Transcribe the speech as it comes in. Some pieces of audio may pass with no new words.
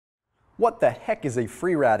What the heck is a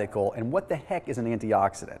free radical and what the heck is an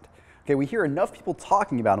antioxidant? Okay, we hear enough people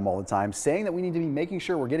talking about them all the time, saying that we need to be making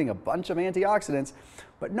sure we're getting a bunch of antioxidants,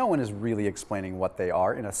 but no one is really explaining what they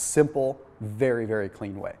are in a simple, very, very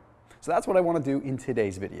clean way. So that's what I want to do in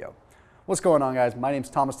today's video. What's going on, guys? My name is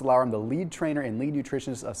Thomas DeLauer. I'm the lead trainer and lead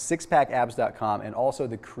nutritionist of SixPackAbs.com and also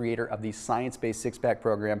the creator of the science-based six-pack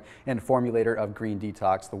program and formulator of Green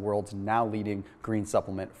Detox, the world's now leading green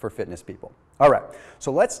supplement for fitness people. All right,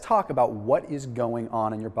 so let's talk about what is going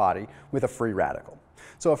on in your body with a free radical.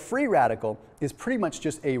 So a free radical is pretty much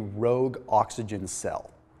just a rogue oxygen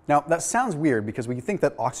cell. Now, that sounds weird because we think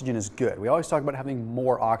that oxygen is good. We always talk about having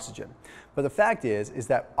more oxygen. But the fact is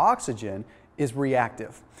that oxygen is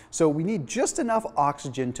reactive. So we need just enough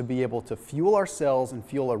oxygen to be able to fuel our cells and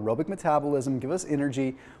fuel aerobic metabolism, give us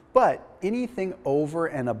energy, but anything over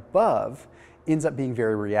and above ends up being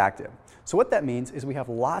very reactive. So what that means is we have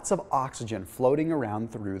lots of oxygen floating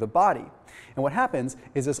around through the body. And what happens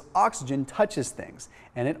is this oxygen touches things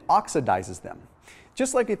and it oxidizes them.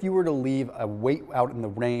 Just like if you were to leave a weight out in the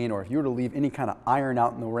rain or if you were to leave any kind of iron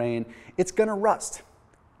out in the rain, it's going to rust.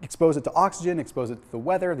 Expose it to oxygen, expose it to the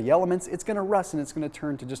weather, the elements, it's going to rust and it's going to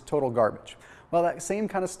turn to just total garbage. Well, that same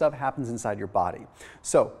kind of stuff happens inside your body.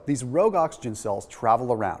 So these rogue oxygen cells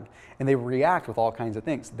travel around and they react with all kinds of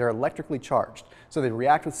things. They're electrically charged. So they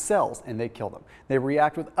react with cells and they kill them. They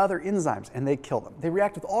react with other enzymes and they kill them. They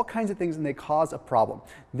react with all kinds of things and they cause a problem.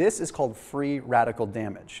 This is called free radical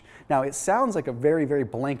damage. Now, it sounds like a very, very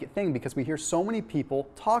blanket thing because we hear so many people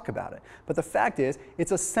talk about it. But the fact is,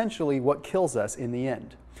 it's essentially what kills us in the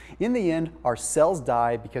end. In the end, our cells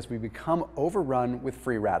die because we become overrun with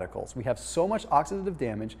free radicals. We have so much oxidative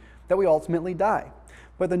damage that we ultimately die.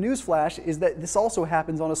 But the newsflash is that this also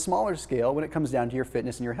happens on a smaller scale when it comes down to your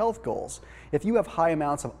fitness and your health goals. If you have high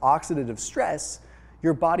amounts of oxidative stress,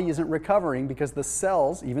 your body isn't recovering because the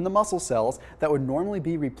cells, even the muscle cells, that would normally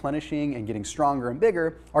be replenishing and getting stronger and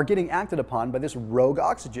bigger are getting acted upon by this rogue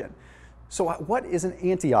oxygen. So what is an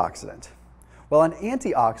antioxidant? Well, an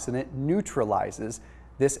antioxidant neutralizes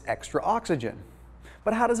this extra oxygen.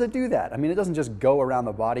 But how does it do that? I mean, it doesn't just go around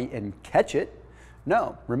the body and catch it.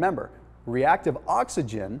 No, remember, reactive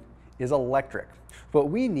oxygen is electric. What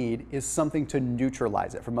we need is something to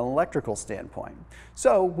neutralize it from an electrical standpoint.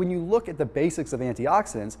 So when you look at the basics of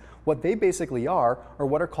antioxidants, what they basically are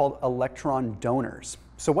what are called electron donors.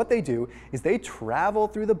 So what they do is they travel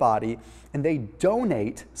through the body and they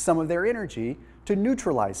donate some of their energy to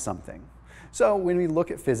neutralize something. So when we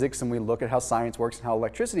look at physics and we look at how science works and how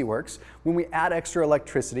electricity works, when we add extra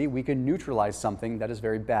electricity, we can neutralize something that is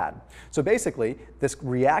very bad. So basically, this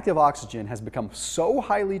reactive oxygen has become so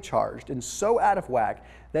highly charged and so out of whack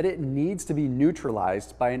that it needs to be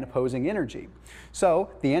neutralized by an opposing energy. So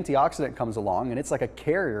the antioxidant comes along and it's like a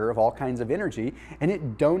carrier of all kinds of energy and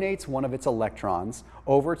it donates one of its electrons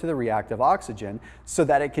over to the reactive oxygen so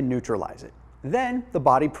that it can neutralize it. Then the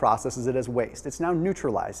body processes it as waste. It's now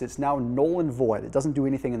neutralized. It's now null and void. It doesn't do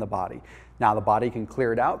anything in the body. Now the body can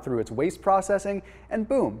clear it out through its waste processing and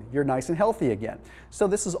boom, you're nice and healthy again. So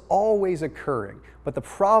this is always occurring. But the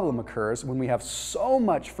problem occurs when we have so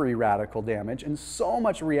much free radical damage and so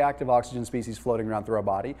much reactive oxygen species floating around through our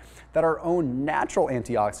body that our own natural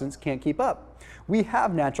antioxidants can't keep up. We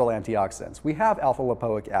have natural antioxidants. We have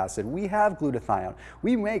alpha-lipoic acid. We have glutathione.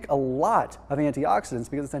 We make a lot of antioxidants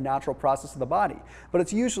because it's a natural process of the body. But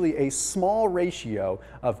it's usually a small ratio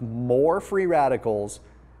of more free radicals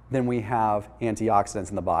than we have antioxidants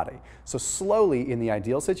in the body. So slowly, in the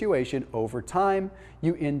ideal situation, over time,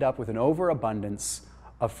 you end up with an overabundance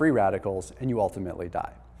of free radicals and you ultimately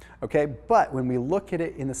die. Okay? But when we look at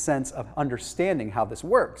it in the sense of understanding how this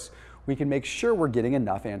works, we can make sure we're getting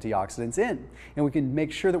enough antioxidants in. And we can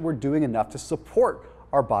make sure that we're doing enough to support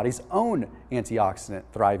our body's own antioxidant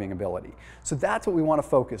thriving ability. So that's what we want to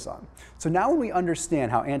focus on. So now when we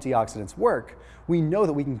understand how antioxidants work, we know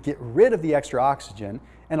that we can get rid of the extra oxygen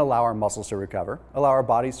and allow our muscles to recover, allow our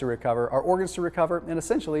bodies to recover, our organs to recover, and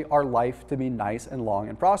essentially our life to be nice and long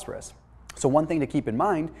and prosperous. So one thing to keep in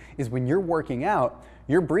mind is when you're working out,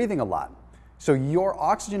 you're breathing a lot. So your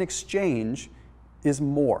oxygen exchange is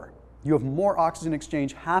more. You have more oxygen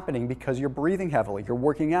exchange happening because you're breathing heavily, you're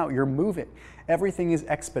working out, you're moving. Everything is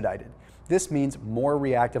expedited. This means more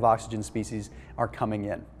reactive oxygen species are coming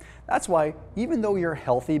in. That's why even though you're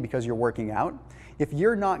healthy because you're working out, if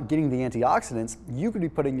you're not getting the antioxidants, you could be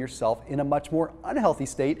putting yourself in a much more unhealthy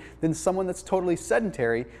state than someone that's totally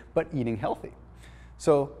sedentary but eating healthy.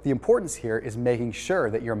 So the importance here is making sure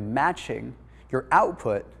that you're matching your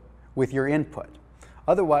output with your input.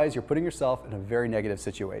 Otherwise, you're putting yourself in a very negative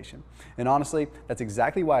situation. And honestly, that's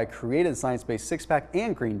exactly why I created the science-based six-pack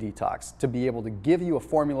and green detox, to be able to give you a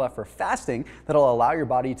formula for fasting that'll allow your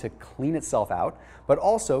body to clean itself out, but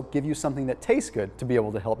also give you something that tastes good to be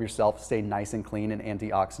able to help yourself stay nice and clean and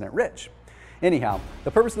antioxidant rich. Anyhow,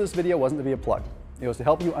 the purpose of this video wasn't to be a plug. It was to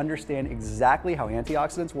help you understand exactly how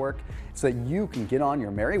antioxidants work so that you can get on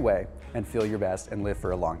your merry way and feel your best and live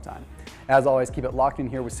for a long time. As always, keep it locked in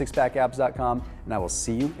here with SixPackAbs.com, and I will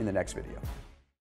see you in the next video.